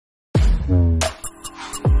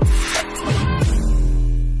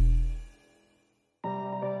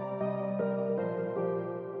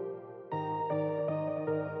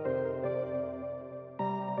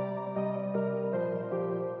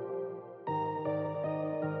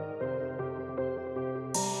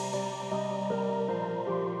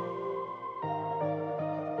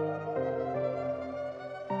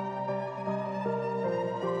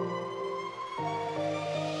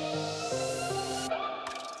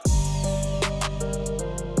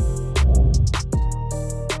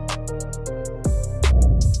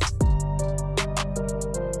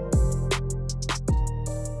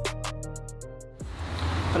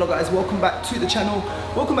Hello guys, welcome back to the channel.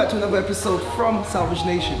 Welcome back to another episode from Salvage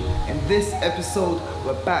Nation. In this episode,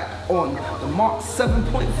 we're back on the Mark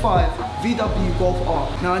 7.5 VW Golf R.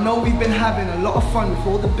 Now I know we've been having a lot of fun with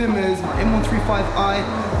all the bimmers, my M140i,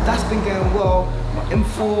 that's been going well, my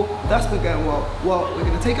M4, that's been going well. Well, we're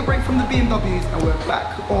gonna take a break from the BMWs and we're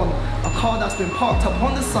back on a car that's been parked up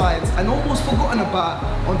on the sides and almost forgotten about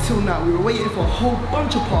until now. We were waiting for a whole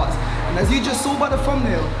bunch of parts. And as you just saw by the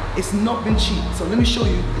thumbnail, it's not been cheap. So let me show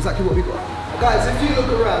you exactly what we got. Guys, if you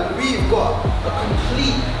look around, we've got a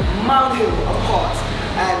complete mountain of parts.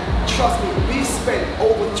 And trust me, we've spent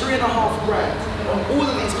over $3.5 grand on all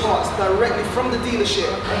of these parts directly from the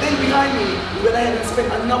dealership. And then behind me, we went ahead and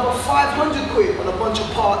spent another 500 quid on a bunch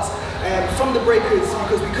of parts from the breakers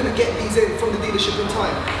because we couldn't get these in from the dealership in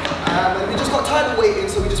time. And we just got tired of waiting,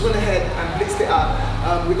 so we just went ahead and blitzed it out.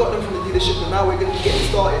 We got them from the dealership and now we're going to be getting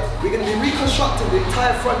started. We're going to be reconstructing the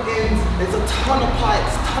entire front end. There's a ton of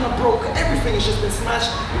pipes, ton of broke, everything has just been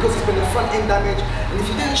smashed because it's been the front end damage. And if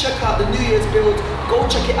you didn't check out the New Year's build, go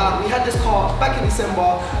check it out. We had this car back in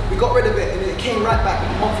December, we got rid of it and it came right back a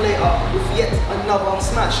month later with yet another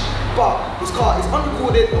smash. But this car is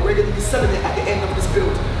unrecorded and we're going to be selling it at the end of this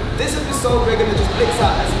build. This episode we're going to just blitz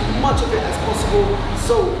out as much of it as possible,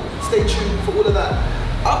 so stay tuned for all of that.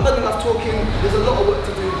 I've done enough talking, there's a lot of work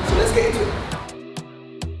to do, so let's get into it.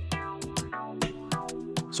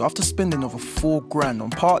 So after spending over $4 grand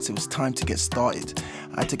on parts, it was time to get started.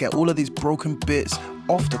 I had to get all of these broken bits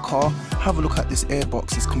off the car. Have a look at this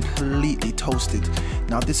airbox, it's completely toasted.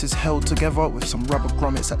 Now this is held together with some rubber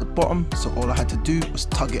grommets at the bottom, so all I had to do was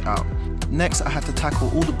tug it out. Next I had to tackle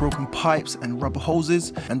all the broken pipes and rubber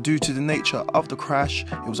hoses, and due to the nature of the crash,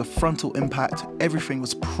 it was a frontal impact. Everything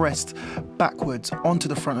was pressed backwards onto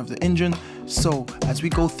the front of the engine, so as we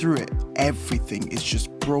go through it, everything is just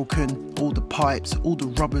broken. All the pipes, all the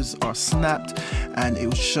rubbers are snapped, and it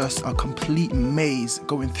was just a complete maze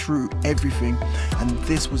going through everything. And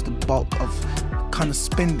this was the bulk of kind of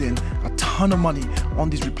spending a ton of money on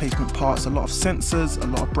these replacement parts. A lot of sensors, a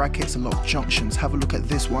lot of brackets, a lot of junctions. Have a look at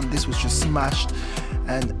this one. This was just smashed,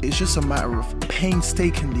 and it's just a matter of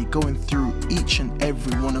painstakingly going through each and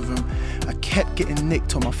every one of them. I kept getting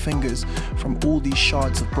nicked on my fingers from all these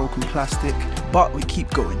shards of broken plastic, but we keep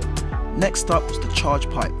going. Next up was the charge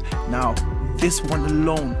pipe. Now this one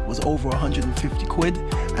alone was over 150 quid,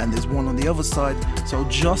 and there's one on the other side, so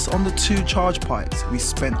just on the two charge pipes we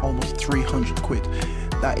spent almost 300 quid.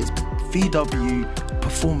 That is VW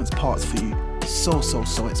performance parts for you. So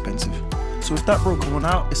expensive. So with that broken one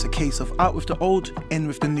out, it's a case of out with the old, in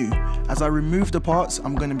with the new. As I remove the parts,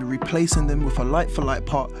 I'm going to be replacing them with a like for like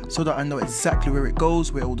part so that I know exactly where it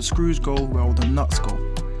goes, where all the screws go, where all the nuts go.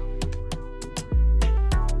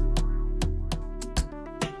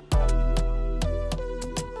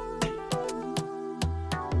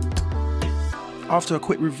 After a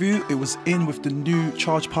quick review, it was in with the new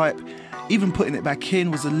charge pipe. Even putting it back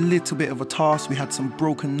in was a little bit of a task. We had some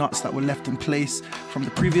broken nuts that were left in place from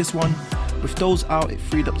the previous one. With those out, it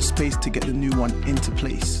freed up the space to get the new one into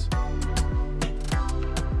place.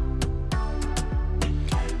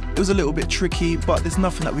 It was a little bit tricky, but there's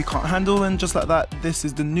nothing that we can't handle, and just like that, this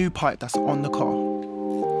is the new pipe that's on the car.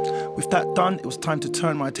 With that done, it was time to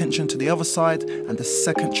turn my attention to the other side and the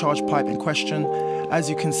second charge pipe in question. As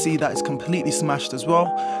you can see, that is completely smashed as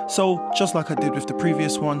well. So just like I did with the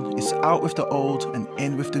previous one, it's out with the old and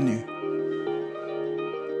in with the new.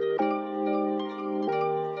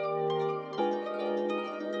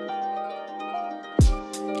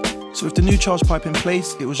 So with the new charge pipe in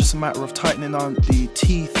place, it was just a matter of tightening on the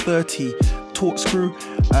T30 torque screw,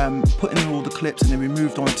 putting in all the clips, and then we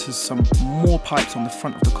moved on to some more pipes on the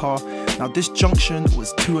front of the car. Now this junction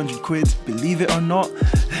was 200 quid, believe it or not,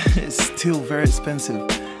 it's still very expensive.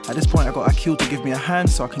 At this point I got Akil to give me a hand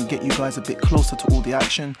so I can get you guys a bit closer to all the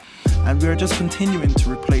action, and we are just continuing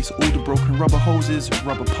to replace all the broken rubber hoses,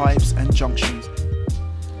 rubber pipes and junctions.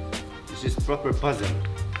 This is proper puzzle.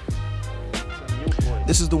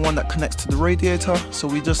 This is the one that connects to the radiator, so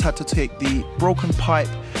we just had to take the broken pipe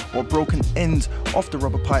or broken end off the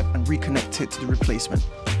rubber pipe and reconnect it to the replacement.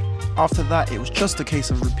 After that, it was just a case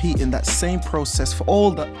of repeating that same process for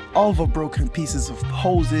all the other broken pieces of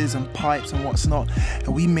hoses and pipes and what's not,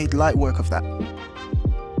 and we made light work of that.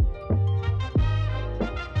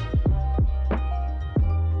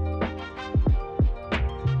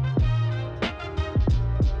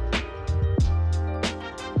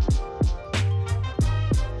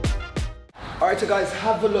 Alright, so guys,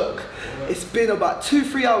 have a look. It's been about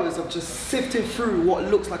 2-3 hours of just sifting through what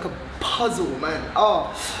looks like a puzzle, man.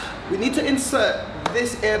 We need to insert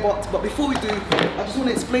this airbox, but before we do, I just want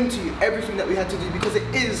to explain to you everything that we had to do because it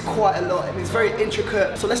is quite a lot and it's very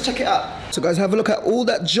intricate. So let's check it out. So guys, have a look at all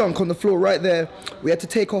that junk on the floor right there. We had to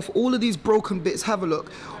take off all of these broken bits. Have a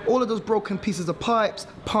look. All of those broken pieces of pipes,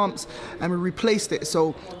 pumps, and we replaced it.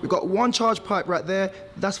 So we got one charge pipe right there.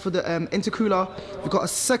 That's for the intercooler. We've got a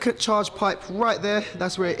second charge pipe right there.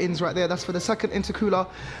 That's where it ends right there. That's for the second intercooler.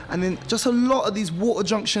 And then just a lot of these water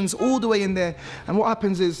junctions all the way in there. And what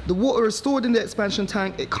happens is the water is stored in the expansion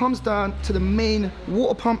tank. It comes down to the main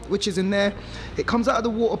water pump, which is in there. It comes out of the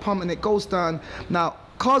water pump and it goes down. Now,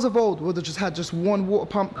 cars of old would have just had just one water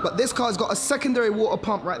pump, but this car's got a secondary water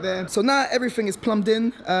pump right there. So now everything is plumbed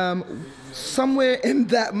in. Somewhere in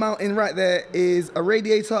that mountain right there is a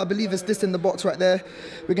radiator. I believe it's this in the box right there.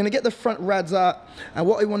 We're gonna get the front rads out, and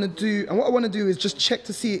what I want to do is just check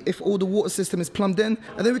to see if all the water system is plumbed in,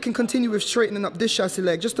 and then we can continue with straightening up this chassis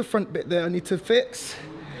leg. Just the front bit there I need to fix.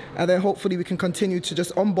 And then hopefully we can continue to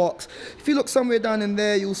just unbox. If you look somewhere down in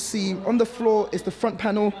there, you'll see on the floor is the front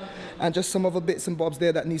panel and just some other bits and bobs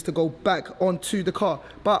there that needs to go back onto the car.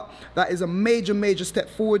 But that is a major, major step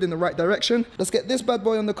forward in the right direction. Let's get this bad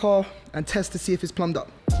boy on the car and test to see if it's plumbed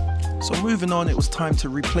up. So moving on, it was time to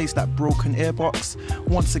replace that broken airbox.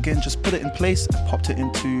 Once again, just put it in place and popped it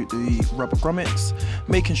into the rubber grommets,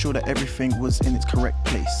 making sure that everything was in its correct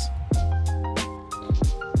place.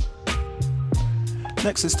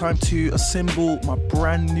 Next, it's time to assemble my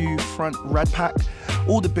brand new front rad pack.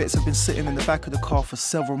 All the bits have been sitting in the back of the car for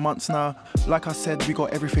several months now. Like I said, we got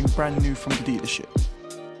everything brand new from the dealership.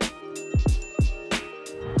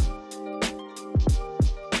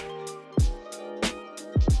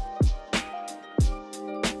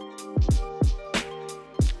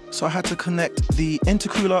 So I had to connect the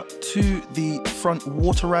intercooler to the front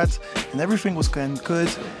water rad, and everything was going good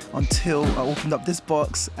until I opened up this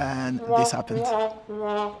box and this happened.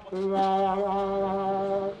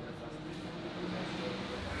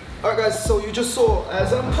 Alright guys, so you just saw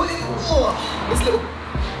as I'm putting this little,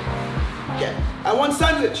 I want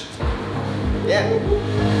sandwich.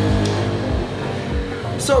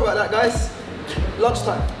 Sorry about that guys,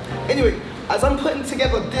 lunchtime. Anyway, as I'm putting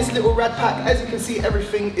together this little rad pack, as you can see,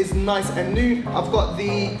 everything is nice and new. I've got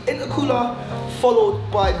the intercooler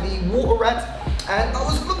followed by the water rad, and I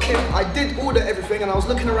was looking, I did order everything, and I was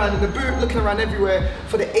looking around in the boot, looking around everywhere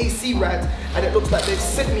for the AC rad, and it looks like they've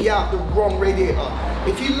sent me out the wrong radiator.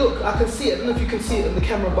 If you look, I can see it, I don't know if you can see it in the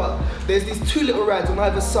camera, but there's these two little rads on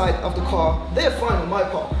either side of the car. They're fine on my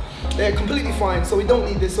part. They're completely fine, so we don't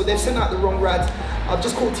need this. So they've sent out the wrong rads. I've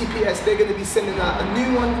just called TPS, they're gonna be sending out a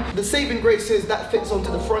new one. The saving grace is that fits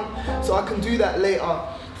onto the front, so I can do that later.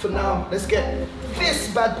 For now, let's get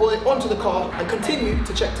this bad boy onto the car and continue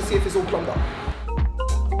to check to see if it's all plumbed up.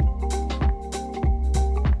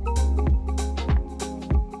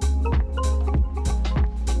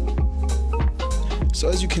 So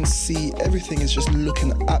as you can see, everything is just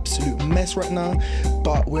looking an absolute mess right now,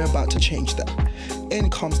 but we're about to change that. In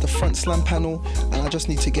comes the front slam panel, and I just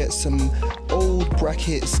need to get some old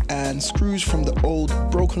brackets and screws from the old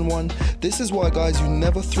broken one. This is why guys, you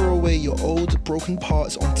never throw away your old broken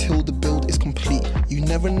parts until the build is complete. You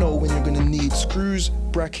never know when you're gonna need screws,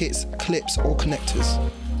 brackets, clips or connectors.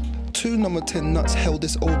 Two number 10 nuts held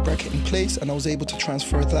this old bracket in place, and I was able to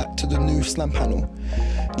transfer that to the new slam panel.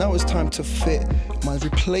 Now it's time to fit my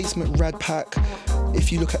replacement rad pack.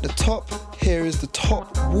 If you look at the top, here is the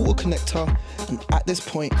top water connector, and at this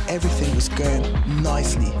point everything was going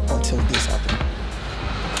nicely until this happened.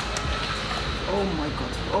 Oh my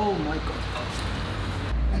god, oh my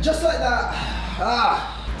god. And just like that,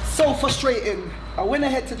 so frustrating. I went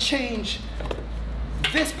ahead to change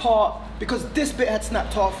this part because this bit had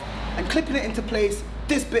snapped off, and clipping it into place,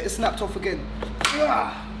 this bit is snapped off again. Come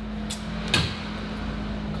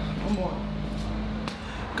on.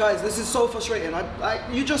 Guys, this is so frustrating.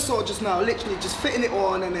 You just saw just now, literally just fitting it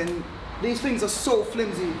on, and then these things are so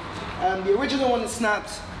flimsy. The original one is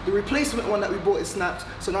snapped, the replacement one that we bought is snapped,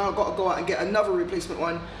 so now I've got to go out and get another replacement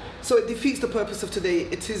one. So it defeats the purpose of today.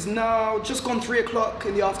 It is now just gone 3 o'clock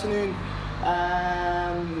in the afternoon.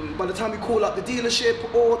 By the time we call up the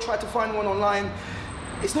dealership or try to find one online,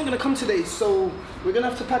 it's not going to come today, so we're going to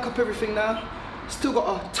have to pack up everything now. Still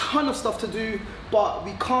got a ton of stuff to do, but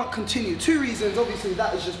we can't continue. 2 reasons, obviously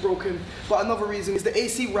that is just broken, but another reason is the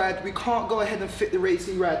AC rad. We can't go ahead and fit the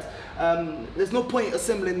AC rad. There's no point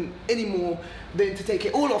assembling anymore than to take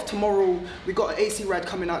it all off tomorrow. We got an AC rad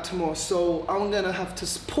coming out tomorrow, so I'm going to have to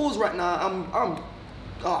pause right now.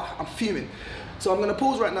 I'm fuming. So I'm going to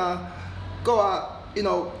pause right now, go out, you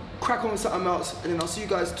know, crack on with something else, and then I'll see you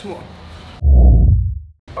guys tomorrow.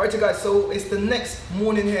 Alright guys, so it's the next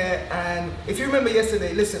morning here, and if you remember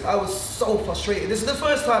yesterday, listen, I was so frustrated. This is the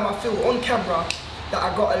first time I feel on camera that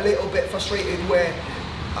I got a little bit frustrated where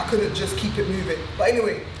I couldn't just keep it moving. But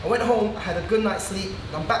anyway, I went home, I had a good night's sleep,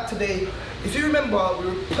 and I'm back today. If you remember, we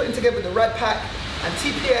were putting together the rad pack, and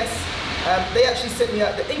TPS, they actually sent me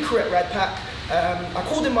out the incorrect rad pack. I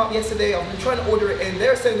called him up yesterday, I've been trying to order it in.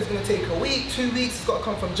 They're saying it's going to take a week, 2 weeks, it's got to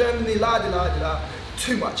come from Germany,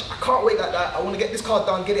 too much. I can't wait like that. I want to get this car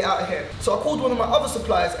done, get it out of here. So I called one of my other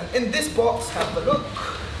suppliers, and in this box, have a look.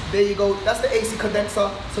 There you go, that's the AC condenser.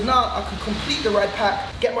 So now I can complete the rad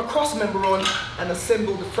pack, get my cross member on, and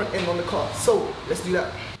assemble the front end on the car. So let's do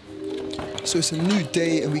that. So it's a new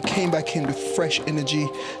day and we came back in with fresh energy.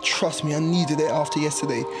 Trust me, I needed it after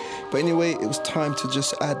yesterday. But anyway, it was time to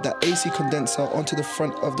just add that AC condenser onto the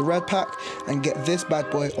front of the rad pack and get this bad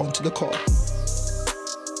boy onto the car.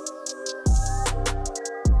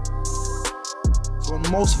 So on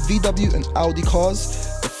most VW and Audi cars,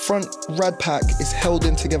 the front rad pack is held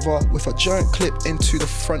in together with a giant clip into the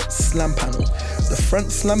front slam panel. The front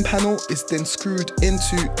slam panel is then screwed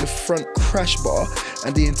into the front crash bar,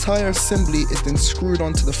 and the entire assembly is then screwed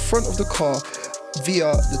onto the front of the car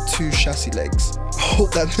via the two chassis legs. I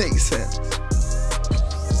hope that makes sense.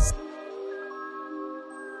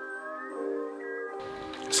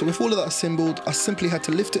 So with all of that assembled, I simply had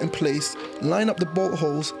to lift it in place, line up the bolt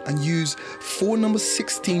holes, and use 4 number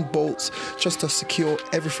 16 bolts just to secure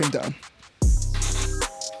everything down.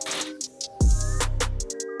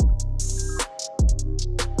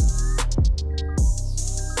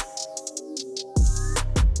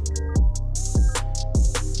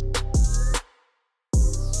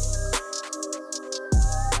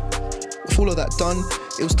 With all of that done,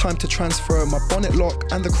 it was time to transfer my bonnet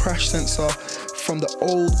lock and the crash sensor from the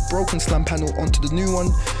old broken slam panel onto the new one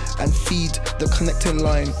and feed the connecting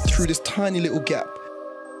line through this tiny little gap.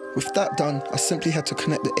 With that done, I simply had to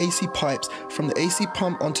connect the AC pipes from the AC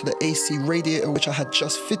pump onto the AC radiator, which I had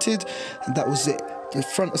just fitted, and that was it. The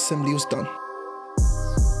front assembly was done.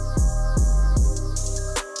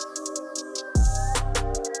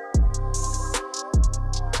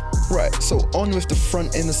 Right, so on with the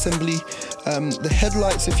front end assembly. The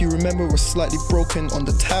headlights, if you remember, were slightly broken on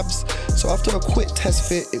the tabs. So after a quick test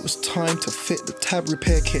fit, it was time to fit the tab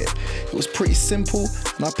repair kit. It was pretty simple,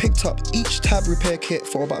 and I picked up each tab repair kit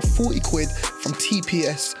for about 40 quid from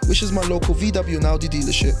TPS, which is my local VW and Audi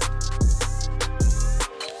dealership.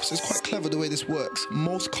 So it's quite clever the way this works.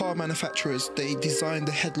 Most car manufacturers, they design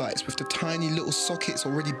the headlights with the tiny little sockets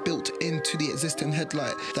already built into the existing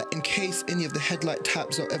headlight, that in case any of the headlight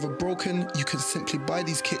tabs are ever broken, you can simply buy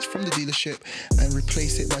these kits from the dealership and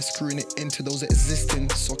replace it by screwing it into those existing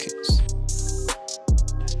sockets.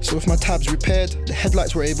 So with my tabs repaired, the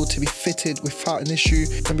headlights were able to be fitted without an issue,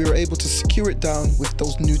 and we were able to secure it down with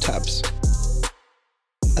those new tabs.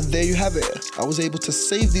 And there you have it. I was able to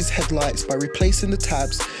save these headlights by replacing the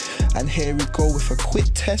tabs, and here we go with a quick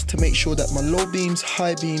test to make sure that my low beams,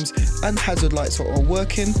 high beams and hazard lights are all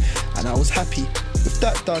working, and I was happy. With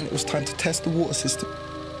that done, it was time to test the water system.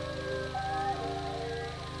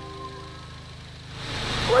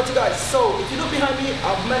 Alrighty guys, so if you look behind me,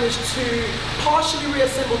 I've managed to partially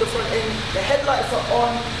reassemble the front end. The headlights are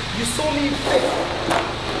on. You saw me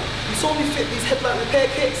fit these headlight repair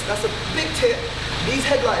kits. That's a big tip. These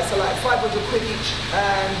headlights are like 500 quid each,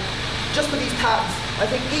 and just for these tabs, I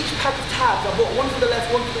think each pack of tabs, I bought one for the left,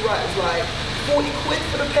 one for the right, is like 40 quid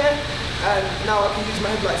for the pair, and now I can use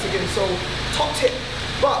my headlights again, so top tip.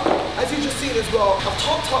 But as you just seen as well, I've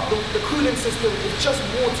topped up the cooling system with just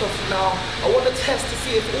water for now. I want to test to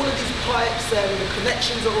see if all of these pipes and the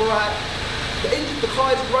connections are alright. The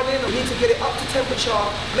car is running, I need to get it up to temperature,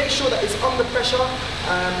 make sure that it's under pressure,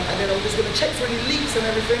 and then I'm just going to check for any leaks and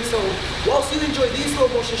everything. So whilst you enjoy these slow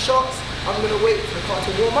motion shots, I'm going to wait for the car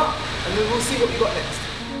to warm up, and then we'll see what we got next.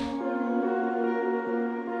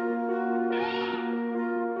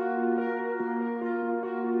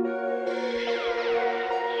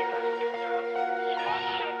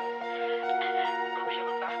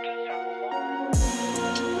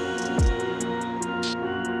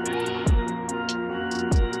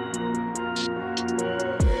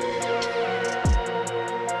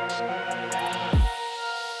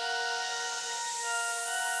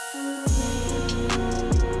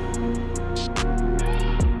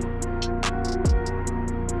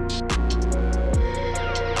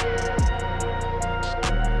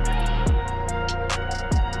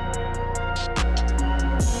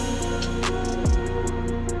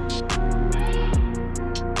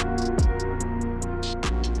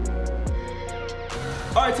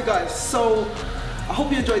 Alrighty guys, so I hope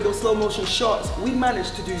you enjoyed those slow motion shots. We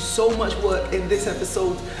managed to do so much work in this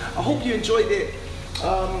episode. I hope you enjoyed it.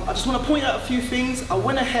 I just want to point out a few things. I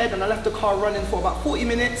went ahead and I left the car running for about 40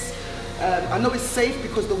 minutes. I know it's safe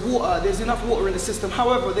because there's enough water in the system.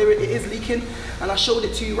 However, it is leaking, and I showed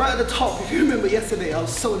it to you right at the top. If you remember yesterday, I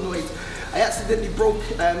was so annoyed. I accidentally broke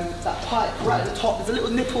that pipe right at the top. There's a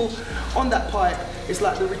little nipple on that pipe. It's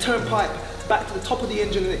like the return pipe back to the top of the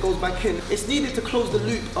engine, and it goes back in. It's needed to close the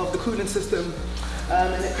loop of the cooling system,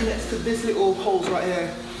 and it connects to this little holes right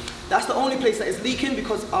here. That's the only place that is leaking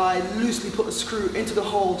because I loosely put a screw into the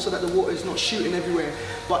hole so that the water is not shooting everywhere,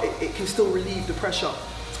 but it can still relieve the pressure.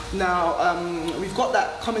 Now, we've got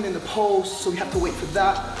that coming in the post, so we have to wait for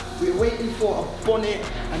that. We're waiting for a bonnet,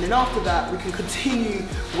 and then after that, we can continue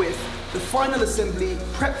with the final assembly,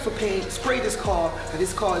 prep for paint, spray this car, and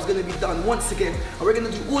this car is gonna be done once again. And we're gonna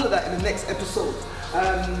do all of that in the next episode.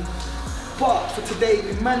 But for today,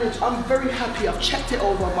 we managed, I'm very happy, I've checked it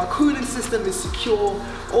over, my cooling system is secure,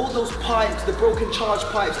 all those pipes, the broken charge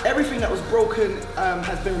pipes, everything that was broken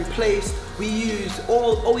has been replaced. We used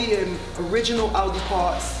all OEM original Audi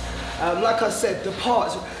parts. Like I said, the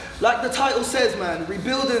parts, like the title says, man,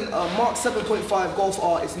 rebuilding a Mark 7.5 Golf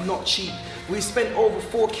R is not cheap. We spent over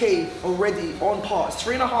 4K already on parts,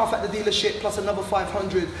 3.5 at the dealership plus another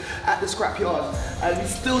 500 at the scrapyard, and we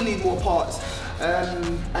still need more parts.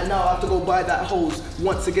 And now I have to go buy that hose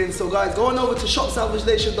once again. So guys, go on over to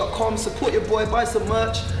shopsalvagenation.com, support your boy, buy some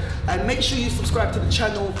merch, and make sure you subscribe to the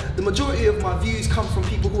channel. The majority of my views come from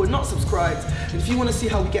people who are not subscribed. And if you want to see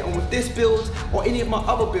how we get on with this build or any of my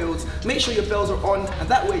other builds, make sure your bells are on, and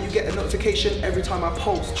that way you get a notification every time I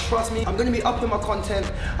post. Trust me, I'm going to be upping my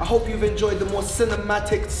content. I hope you've enjoyed the more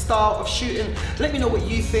cinematic style of shooting. Let me know what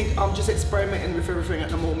you think. I'm just experimenting with everything at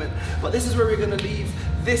the moment. But this is where we're going to leave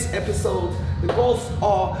this episode. The Golf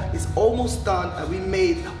R is almost done, and we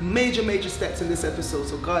made major steps in this episode.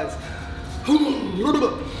 So guys,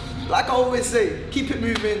 like I always say, keep it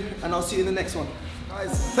moving, and I'll see you in the next one.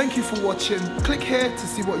 Guys, thank you for watching. Click here to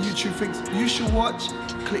see what YouTube thinks you should watch.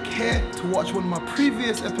 Click here to watch one of my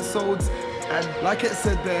previous episodes. And like it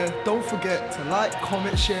said there, don't forget to like,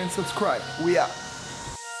 comment, share, and subscribe. We out.